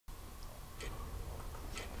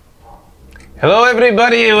Hello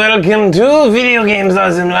everybody, welcome to Video Games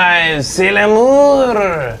Awesome Live, c'est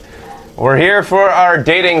l'amour! We're here for our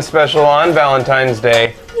dating special on Valentine's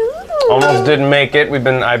Day. Almost didn't make it.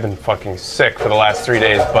 I've been fucking sick for the last 3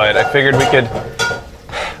 days, but I figured we could...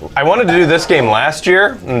 I wanted to do this game last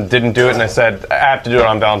year and didn't do it, and I said I have to do it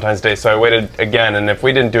on Valentine's Day, so I waited again, and if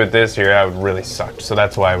we didn't do it this year, I would really sucked, so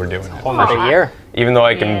that's why we're doing it. Another year. Even though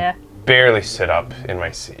I can barely sit up in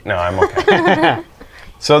my seat. No, I'm okay.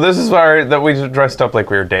 So this is why that we dressed up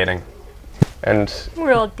like we were dating. And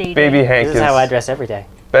we're all dating. Baby Hank This is how I dress every day.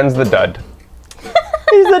 Ben's the dud.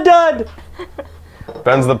 He's the dud!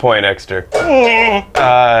 Ben's the Poindexter.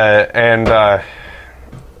 I'm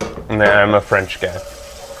a French guy.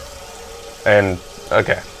 And,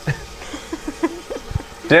 okay.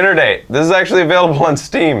 Dinner date. This is actually available on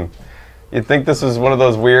Steam. You'd think this was one of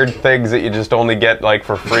those weird things that you just only get like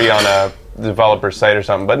for free on a developer site or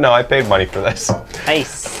something, but no, I paid money for this.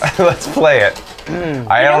 Nice. Let's play it.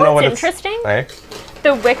 I don't know what it's interesting. Hey?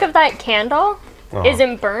 The wick of that candle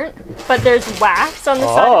isn't burnt, but there's wax on the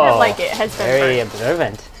side of it, like it has been very burnt.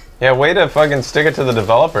 observant. Yeah, way to fucking stick it to the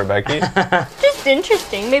developer, Becky. Just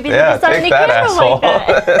interesting. Maybe they Yeah, designed take a that, candle asshole.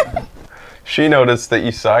 like that. She noticed that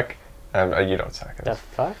you suck. You don't suck. The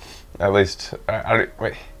fuck? At least,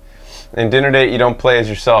 wait. In Dinner Date, you don't play as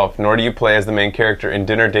yourself, nor do you play as the main character. In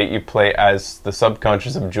Dinner Date, you play as the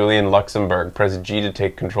subconscious of Julian Luxembourg. Press G to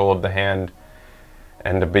take control of the hand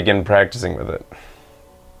and to begin practicing with it.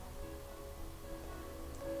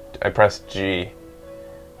 I pressed G.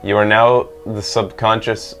 You are now the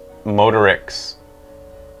subconscious motorix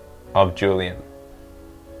of Julian.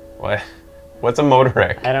 What? What's a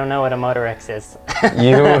motorix? I don't know what a motorix is.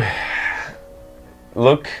 You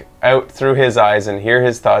look out through his eyes and hear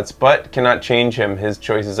his thoughts, but cannot change him. His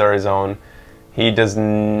choices are his own. He is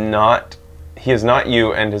not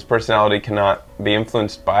you, and his personality cannot be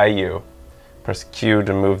influenced by you. Press Q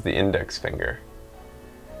to move the index finger.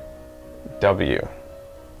 W.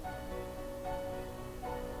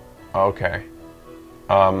 Okay.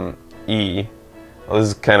 E. Well, this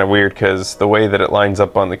is kind of weird because the way that it lines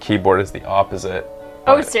up on the keyboard is the opposite.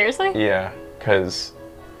 Oh, seriously? Yeah, because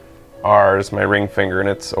R is my ring finger and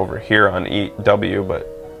it's over here on W, but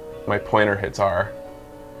my pointer hits R.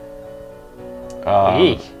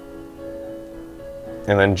 E.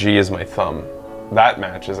 And then G is my thumb. That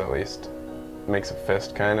matches at least. Makes a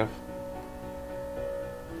fist, kind of.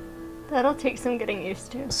 That'll take some getting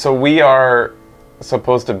used to. So we are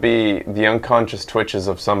supposed to be the unconscious twitches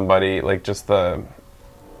of somebody, like just the...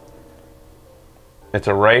 It's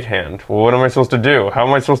a right hand. Well, what am I supposed to do? How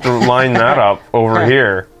am I supposed to line that up over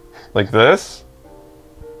here? Like this?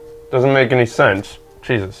 Doesn't make any sense.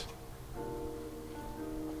 Jesus.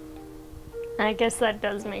 I guess that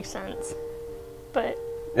does make sense. But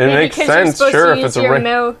It makes sense, sure, if it's a right...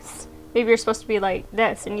 mouse. Maybe you're supposed to be like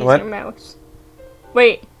this and use your mouse.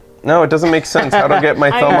 Wait. No, it doesn't make sense how to get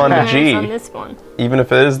my thumb onto G. On this one. Even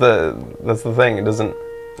if it is that's the thing, it doesn't,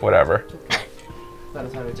 whatever. That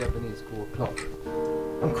is how the Japanese call a clock.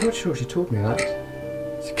 I'm quite sure she taught me that.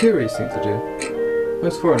 It's a curious thing to do.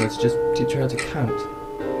 Most foreigners just teach her how to count.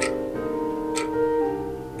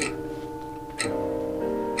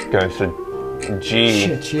 Okay, so G.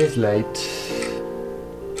 Shit, she is late.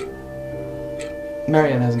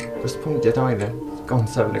 Marianne hasn't responded yet either. It's gone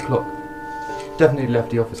 7 o'clock. Definitely left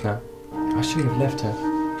the office now. I shouldn't have left her.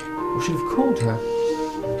 Or should have called her.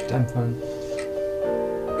 Damn phone.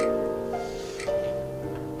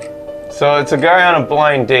 So it's a guy on a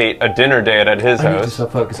blind date, a dinner date at his I need to house.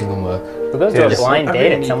 start focusing on work. Who goes to a blind I date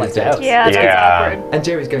really at need someone's this house? date. Yeah, that's awkward. And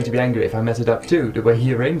Jerry's going to be angry if I mess it up too, the way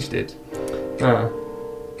he arranged it.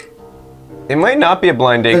 It might not be a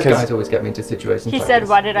blind date Those because guys always get me into situations He like said, this.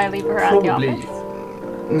 why did I leave her at the Probably.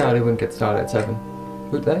 office? No, they wouldn't get started at 7.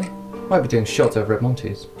 Would they? Might be doing shots over at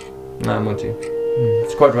Monty's. No, Monty.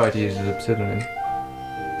 It's quite right he uses a pseudonym.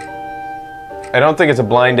 I don't think it's a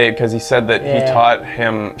blind date because he said that Yeah.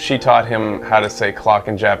 she taught him how to say clock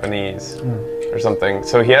in Japanese or something.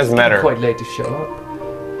 So he has met her. Quite late to show up.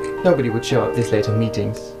 Nobody would show up this late on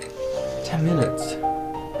meetings. 10 minutes.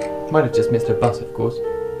 Might have just missed her bus, of course.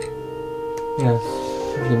 Yes,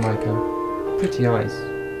 lovely Maiko. Pretty eyes.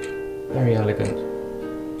 Very elegant.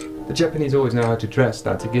 The Japanese always know how to dress,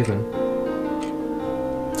 that's a given.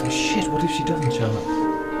 Oh shit, what if she doesn't show up?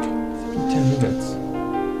 It's been 10 minutes.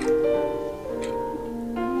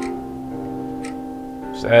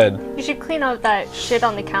 Ed. You should clean out that shit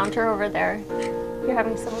on the counter over there. You're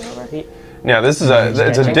having someone over. Yeah, this is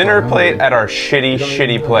it's a dinner plate at our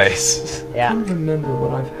shitty place. I Yeah. can't remember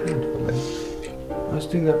what I've had for this. I was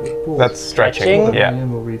doing that before. That's stretching. Stretching? Yeah.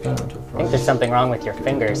 And we'll read that until I think Friday. there's something wrong with your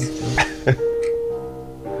fingers.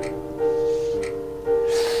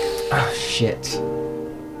 Shit.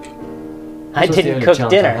 I This was the didn't only cook chance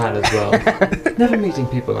dinner. I had as well. Never meeting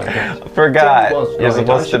people like that. Forgot. Jerry was You're right,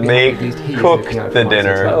 supposed I to should be make, at least he is cook looking out the for my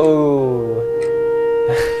dinner. situation. Oh.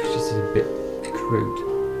 It's just a bit crude.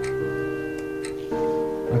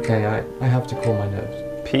 Okay, I have to call my nose.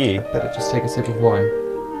 P. Better just take a sip of wine.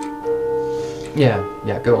 Yeah,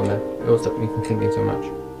 go on then. It'll stop me from thinking so much.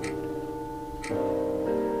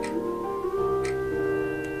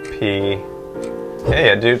 P.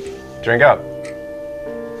 Yeah, dude. Drink up.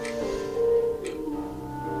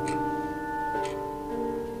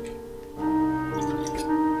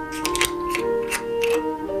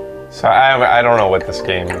 So I don't know what this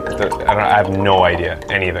game. I have no idea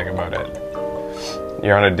anything about it.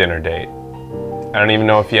 You're on a dinner date. I don't even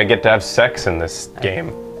know if you get to have sex in this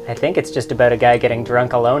game. I think it's just about a guy getting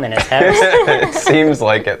drunk alone in his house. It seems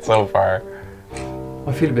like it so far.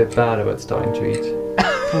 I feel a bit bad about starting to eat.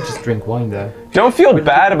 Can't just drink wine though. Don't feel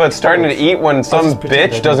bad about starting to eat when some just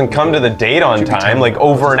pretend I bitch doesn't don't come to the date on Should be time, time. like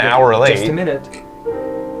over an hour Just a late. minute.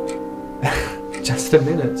 Just a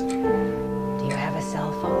minute. Do you have a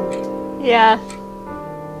cell phone? Yeah.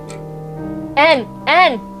 N.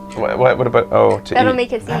 What about to That'll eat?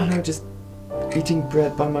 make it I don't see. know, just eating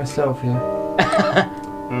bread by myself here.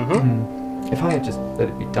 If I had just let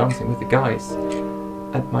it be dancing with the guys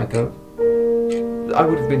at my goat, I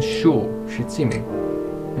would have been sure she'd see me.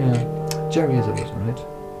 Yeah, Jerry is always right.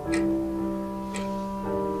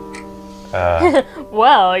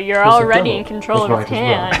 Well, you're Mr. already Donald in control was of his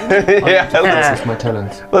right as hand. Yeah, This is my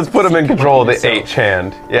talent. let's put him in control of the Yourself. H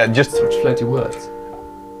hand. Yeah, just Such floaty words.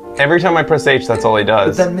 every time I press H, that's all he But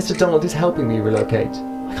does. then Mr. Donald is helping me relocate.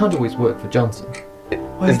 I can't always work for Johnson.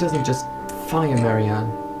 Why he doesn't just fire Marianne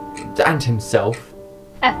and himself?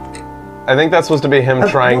 F. I think that's supposed to be him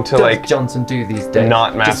trying What to does like. Johnson do these days?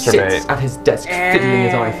 not Just masturbate. sits at his desk fiddling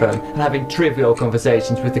his iPhone and having trivial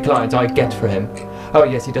conversations with the clients I get for him. Oh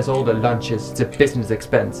yes, he does all the lunches. It's a business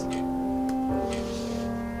expense.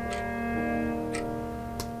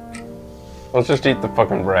 Let's just eat the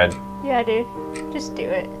fucking bread. Yeah, dude. Just do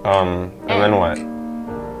it. And then what?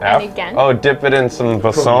 F? again? Oh, dip it in some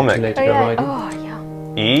Probably too balsamic. late to Oh, go yeah. riding. Oh,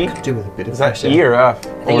 yeah. E? Do with a bit of Is that fresh E air. or F?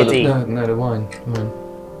 I think it's E. No, the wine.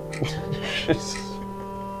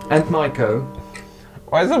 And Maiko.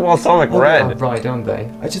 Why is it balsamic Oh, they are red? right, aren't they?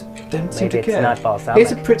 I just don't seem Maybe to it's care. not balsamic.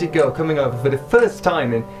 Here's a pretty girl coming over for the first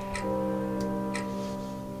time in.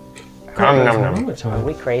 Nom, nom, nom. Are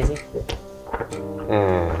we crazy?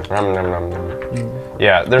 Nom, nom, nom, nom.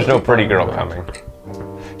 Yeah, there's no pretty girl coming.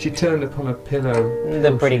 She turned upon a pillow.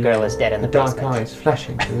 The pretty girl is dead in The the dark basement. eyes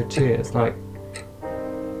flashing through her tears, like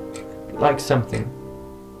something.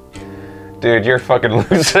 Dude, you're a fucking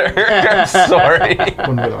loser. I'm sorry.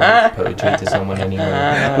 One will write poetry to someone anyway.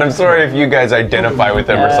 And I'm sorry if you guys identify with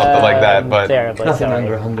him or something like that, but Terribly Nothing sorry.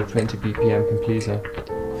 under 120 BPM can please her.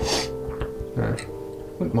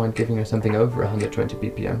 Wouldn't mind giving her something over 120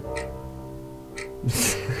 BPM.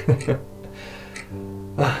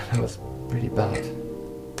 That was really bad.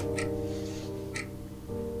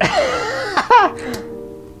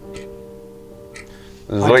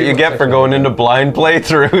 this is what you get for going into blind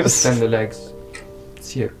playthroughs. Then the legs.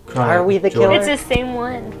 See her cry. Are we the joy. killer? It's the same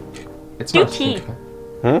one. It's Do not T.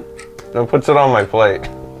 No, puts it on my plate.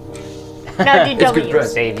 Now do It's good W. bread.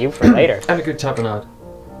 Save you for later. And a good tapenade.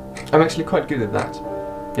 I'm actually quite good at that.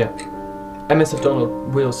 Yeah. And Mr.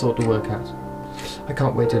 Donald will sort the work out. I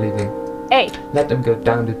can't wait to leave them. A. Let them go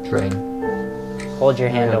down the drain. Hold your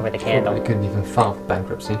hand Yeah, over the probably candle. couldn't even file for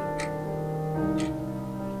bankruptcy.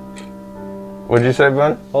 What'd you say,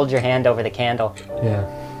 Ben? Hold your hand over the candle. Yeah.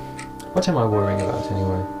 What am I worrying about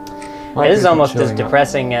anyway? This is Michael's not almost as showing up.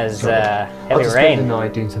 depressing as So, I'll heavy just spend the rain.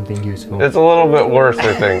 night doing something useful. It's a little bit worse,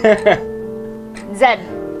 I think. Z.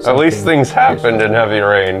 At least Something things happened in heavy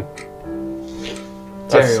rain.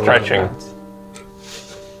 That's Jerry will stretching. love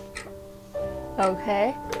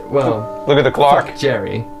Okay. that. Well, Look at the clock. fuck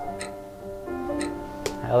Jerry.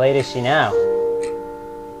 How late is she now?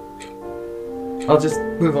 I'll just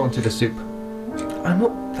move on to the soup. I'm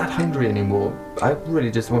not that hungry anymore. I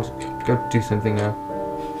really just want to go do something now.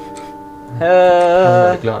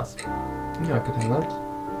 Another glass. Yeah, I could have that.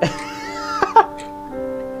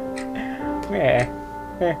 Yeah.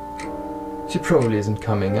 She probably isn't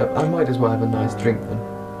coming. I might as well have a nice drink then.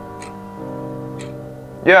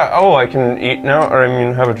 Yeah, oh, I can eat now, or I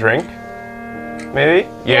mean, have a drink? Maybe?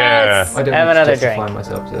 Yeah. Yes. I don't Have need to another justify drink.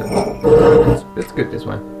 myself to it's good this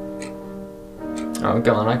way. Oh,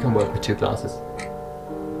 go on, I can work with 2 glasses.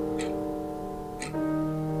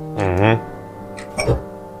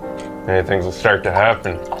 Maybe things will start to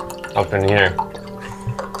happen up in here.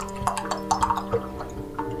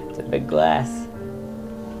 It's a big glass.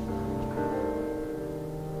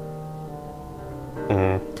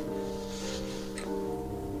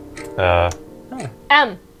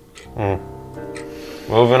 M.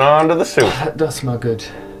 Moving on to the soup. That does smell good.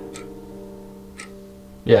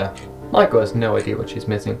 Yeah, Maiko has no idea what she's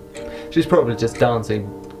missing. She's probably just dancing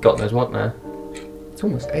God knows what now. It's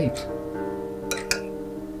almost 8.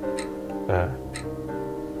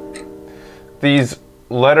 These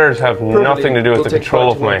letters have Probably nothing to do with will the take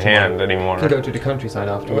control quite of a while my hand tomorrow. anymore. Can go to the countryside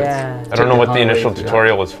afterwards. Yeah. I don't know what the highway initial through that.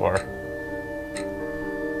 tutorial was for.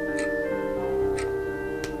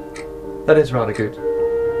 That is rather good.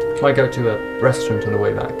 Might go to a restaurant on the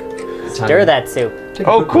way back. Stir that soup. Take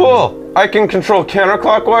a Oh, good cool! I can control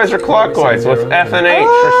counterclockwise or clockwise with Always F and in H,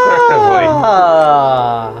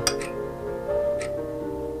 Ah. respectively.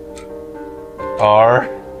 R.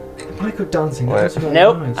 one. Might go dancing. What? That's really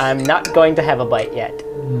Nope, nice. I'm not going to have a bite yet.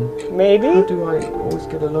 How Maybe? do I always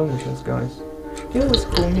get along with those guys? You always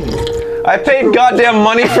call me. I paid goddamn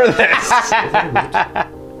money for this!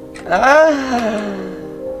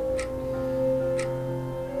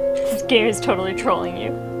 This game is totally trolling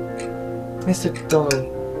you. Mr.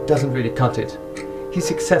 Donald doesn't really cut it. He's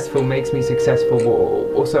successful, makes me successful,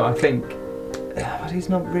 or so I think. But he's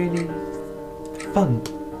not really fun.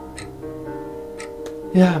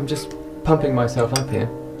 Yeah, I'm just pumping myself up here.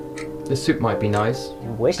 The soup might be nice.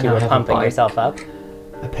 Wish And you I'll were have a pumping bite. yourself up.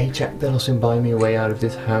 A paycheck that'll soon buy me a way out of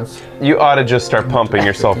this house. You ought to just start pumping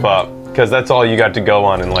yourself up, because that's all you got to go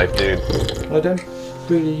on in life, dude. I don't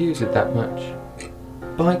really use it that much.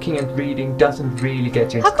 Biking and reading doesn't really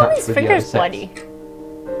get you into How come touch his with the other finger's sex. bloody?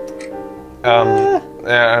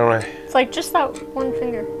 Yeah, I don't know. It's like just that one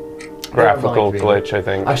finger. Graphical They're aligned, glitch, I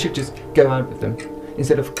think. I should just go out with them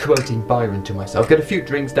instead of quoting Byron to myself. Get a few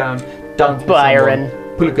drinks down, dance with Byron.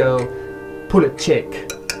 someone, pull a girl, pull a chick.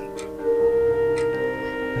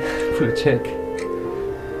 Pull a chick.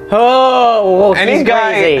 Oh, Any he's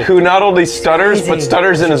guy crazy. who not only stutters, but Crazy.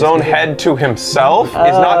 stutters in his own head to himself is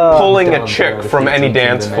not pulling a Don't chick bother from any thinking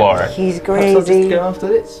dance to the floor. next. He's Perhaps I'll just crazy. go after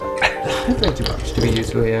this. I've way too much to be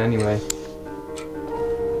useful here anyway.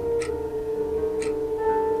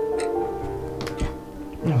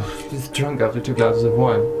 Oh, just drunk after 2 glasses of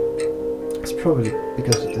wine. It's probably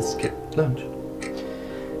because of the skipped lunch.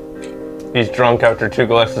 He's drunk after 2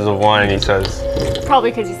 glasses of wine, he says.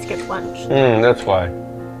 Probably because he skipped lunch. That's why.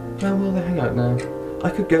 Where will they hang out now? I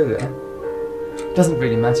could go there. Doesn't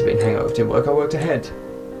really matter being hang out with Tim Work, I worked ahead.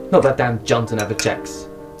 Not that damn Johnson ever checks.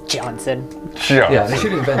 Johnson. Sure. Yeah, they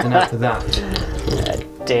should invent an app for that.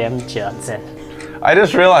 Damn Johnson. I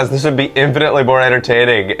just realized this would be infinitely more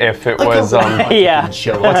entertaining if it was, Yeah.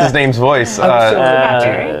 Show what's up. his name's voice?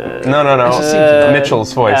 Jerry? No.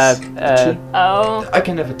 Mitchell's voice. Oh. I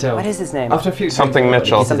can never tell. What is his name? After a few Something drinks,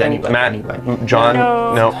 Mitchell. he kisses anybody Matt. anyway. John?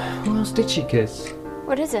 No. No. Who else did she kiss?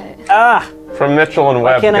 What is it? Ah! From Mitchell and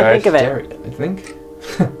Webb, can't I guys. think of it? Jerry, I think.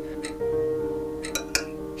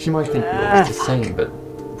 She might think we were the same, but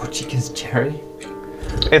would she kiss Jerry?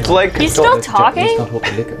 It's like He's God, still it's Jerry, talking? he's not what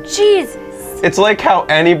the liquor. Jesus. it's like how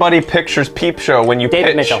anybody pictures Peep Show when you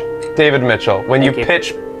David pitch Mitchell. David Mitchell. When Thank you you.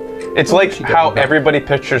 pitch it's Oh, like she got how me back. everybody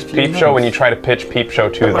pictures Peep knows? Show when you try to pitch Peep Show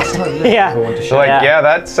to That's them. how I live, Yeah. if I want to They're show like, Yeah. yeah,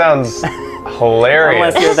 that sounds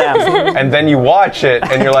hilarious. Unless you're them. And then you watch it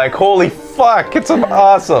and you're like, holy fuck, it's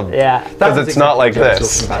awesome. Yeah. That Because was it's not like exactly what I was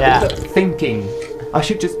this. talking about. Yeah. It's that thinking. I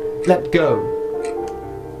should just let go.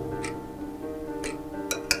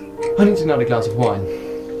 I need another glass of wine.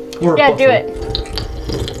 Or a Yeah, bottle. do it.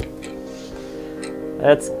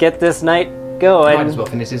 Let's get this night going. Might as well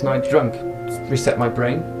finish this night drunk. Reset my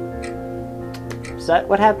brain. Is that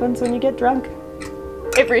what happens when you get drunk?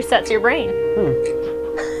 It resets your brain.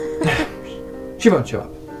 She won't show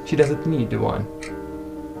up. She doesn't need the wine.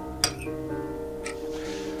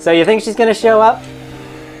 So you think she's gonna show up?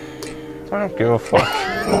 I don't give a fuck.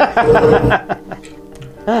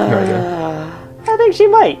 Here I go. I think she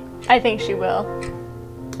might. I think she will.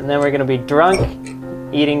 And then we're gonna be drunk,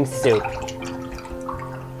 eating soup.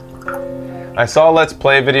 I saw Let's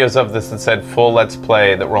Play videos of this that said full Let's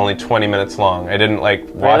Play that were only 20 minutes long. I didn't like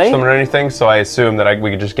watch Really? them or anything, so I assumed that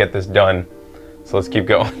we could just get this done. So let's keep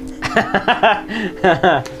going.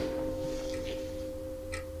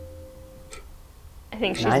 I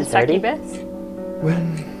think she's a 9:30? succubus.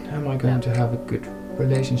 When am I going to have a good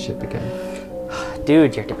relationship again?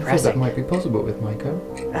 Dude, you're I thought that depressing. might be possible with Maiko.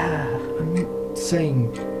 I'm not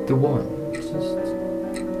saying the one. It's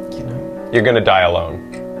just, you know. You're gonna die alone.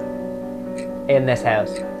 In this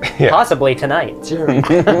house. Yeah. Possibly tonight. Jerry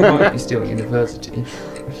might be still at university,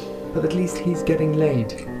 but at least he's getting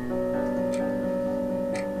laid.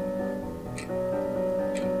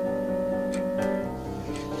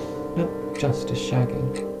 Not just a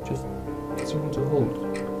shagging, just someone to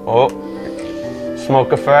hold. Oh,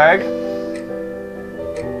 smoke a fag.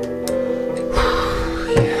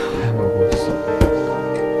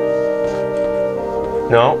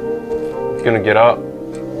 No. Gonna get up.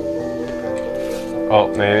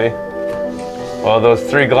 Oh, maybe. Well, those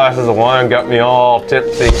 3 glasses of wine got me all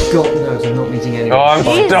tipsy. God knows I'm not meeting anyone. Oh, I'm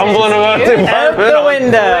Jesus, stumbling about the dude. apartment Out the on window.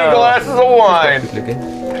 3 glasses of wine. Looking.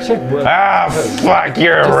 Check work. Ah, fuck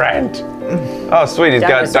your rent. Oh, sweet, he's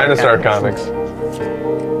got Dinosaur dinosaur comics.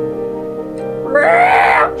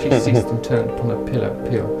 She ceased and turned upon her pillow,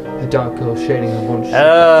 pure, her dark curl shading her one cheek.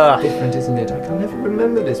 Ugh. Different, isn't it? I can never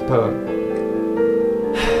remember this poem.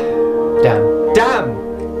 Damn. Damn!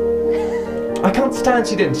 I can't stand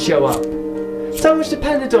she didn't show up. So much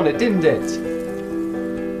depended on it, didn't it?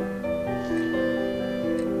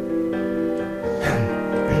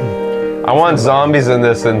 I want zombies in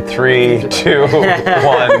this in 3, 2, 1.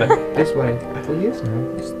 This way. For years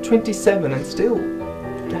now. It's 27 and still.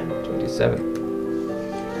 Damn, 27.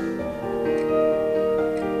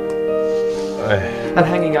 And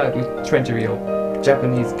hanging out with 20-year-old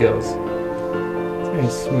Japanese girls. It's very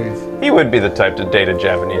smooth. He would be the type to date a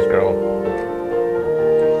Japanese girl.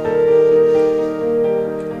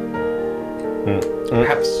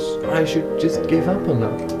 Perhaps I should just give up on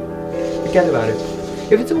that. Forget about it.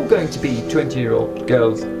 If it's all going to be 20-year-old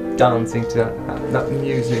girls dancing to that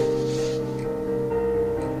music,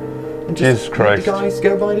 and just Jesus let Christ. the guys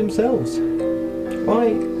go by themselves.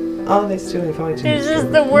 Why are they still inviting me? This is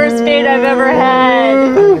the worst date I've ever had.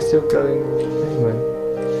 I'm still going anyway.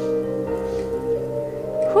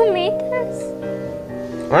 Who made this?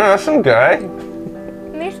 I don't know, some guy.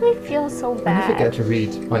 It makes me feel so I never get bad. to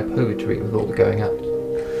read my poetry with all the going out,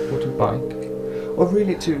 or to bike, or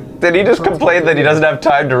really to. Did he just complain that he doesn't have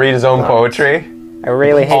time to read his own poetry? I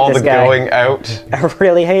really hate All this the guy. going out. I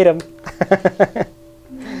really hate him.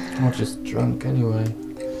 I'm just drunk anyway.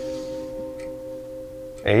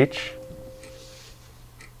 H.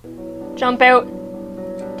 Jump out.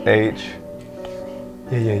 H.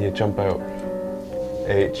 Yeah, jump out.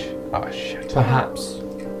 H. Oh, shit. Perhaps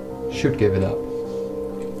should give it up.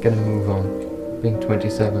 Gonna move on. Being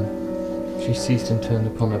 27. She ceased and turned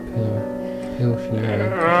upon her pillow. Pill she lay.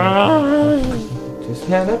 Just,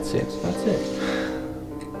 yeah, that's it. That's it.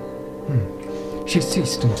 She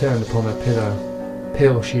ceased and turned upon her pillow.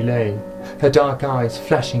 Pill she lay. Her dark eyes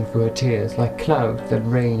flashing through her tears like clouds that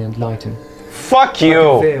rain and lighten. Fuck A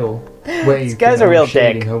you! veil waved guy's a around real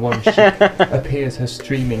shading dick. her one cheek. Appears her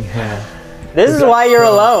streaming hair. This is why you're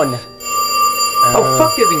alone. Oh,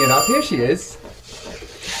 fuck giving it up. Here she is.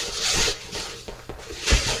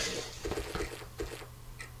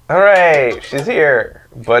 Alright, she's here.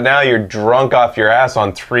 But now you're drunk off your ass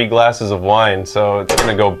on 3 glasses of wine, so it's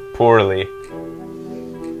gonna go poorly.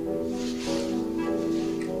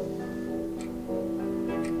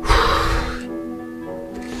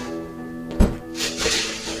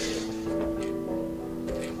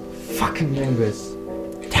 Fucking neighbours.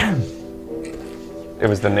 Damn. It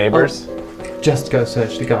was the neighbors? Just go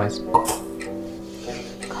search the guys.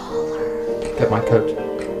 Get my coat.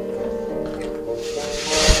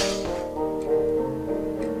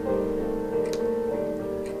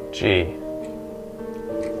 Gee.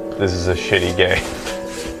 This is a shitty gay.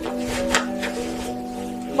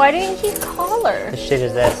 Why didn't he call her? What shit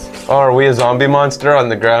is this? Oh, are we a zombie monster on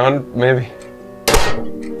the ground? Maybe.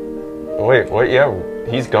 Wait, what? Yeah,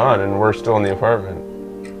 he's gone and we're still in the apartment.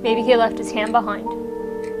 Maybe he left his hand behind.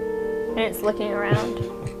 And it's looking around.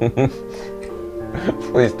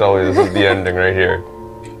 Please tell me this is the ending right here.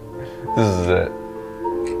 This is it.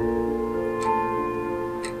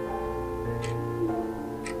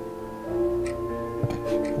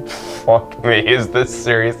 Fuck me, is this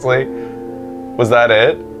seriously? Was that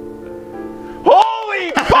it?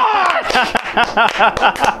 Holy fuck!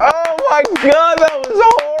 Oh my god, that was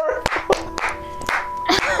horrible!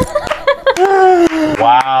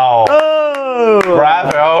 Wow. Oh!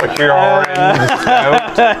 Bravo, you're orange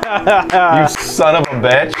stout. You son of a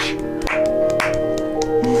bitch.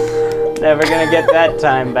 Never gonna get that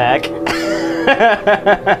time back.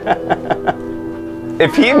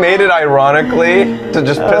 If he made it ironically to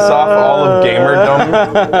just piss off all of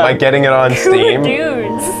Gamerdom by getting it on Steam,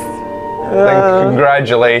 Dudes. then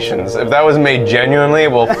congratulations. If that was made genuinely,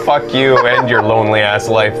 well, fuck you and your lonely ass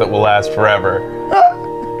life that will last forever.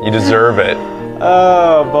 You deserve it.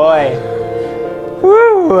 Oh boy.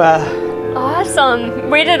 Woo! Awesome.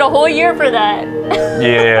 Waited a whole year for that.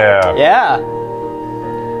 Yeah. Yeah.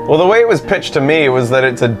 Well, the way it was pitched to me was that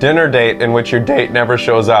it's a dinner date in which your date never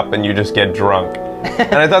shows up and you just get drunk.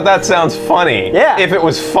 And I thought that sounds funny. Yeah. If it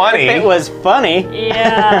was funny. It was funny.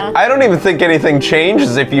 Yeah. I don't even think anything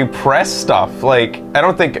changes if you press stuff. Like, I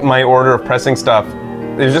don't think my order of pressing stuff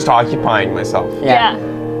is just occupying myself. Yeah.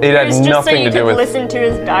 It had It was just so nothing you to do could with. listen to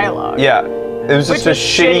his dialogue. Yeah. It was just Which a was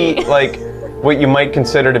shitty, shitty. like, what you might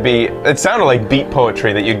consider to be. It sounded like beat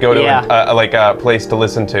poetry that you'd go to like a place to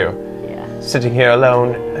listen to. Yeah. Sitting here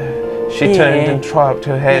alone, she turned and dropped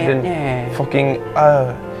her head and fucking.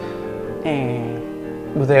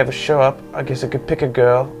 Will they ever show up? I guess I could pick a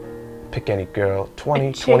girl. Pick any girl.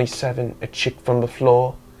 20, 27, a chick from the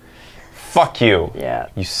floor. Fuck you. Yeah.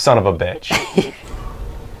 You son of a bitch.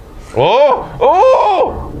 Oh!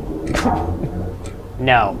 Oh!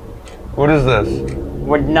 No. What is this?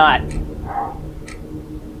 We're not.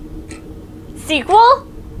 Sequel?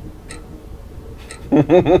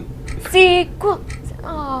 Sequel.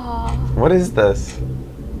 Oh, What is this?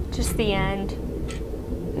 just the end.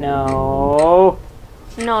 No.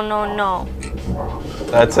 No, no, no.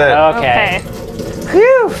 That's it. Okay.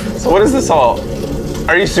 Phew. So what is this all?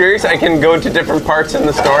 Are you serious? I can go to different parts in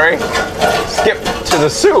the story? Skip to the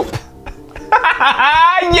soup.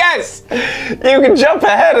 Yes! You can jump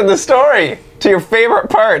ahead in the story to your favorite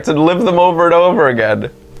parts and live them over and over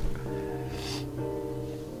again.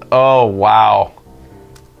 Oh, wow.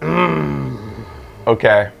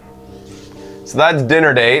 Okay. So that's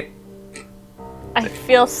dinner date. I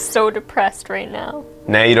feel so depressed right now.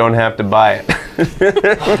 Now you don't have to buy it.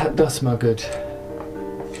 That does smell good.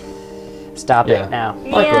 Stop Yeah. it now.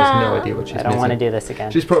 Michael has no idea what she's I don't want to missing. do this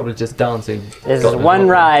again. She's probably just dancing. This God is knows one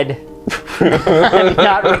what. ride. I'm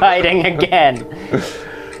not riding again.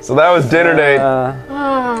 So that was dinner date.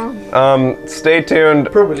 Stay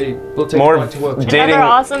tuned. Probably will take More a while to work. dating- Another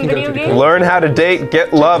awesome Can go video to the game. club. Learn how to date,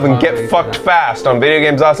 get love, and get fucked fast on Video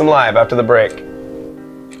Games Awesome Live after the break.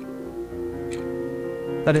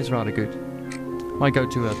 That is rather good. Might go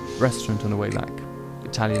to a restaurant on the way back.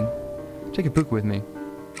 Italian. Take a book with me.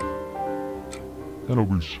 That'll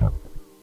be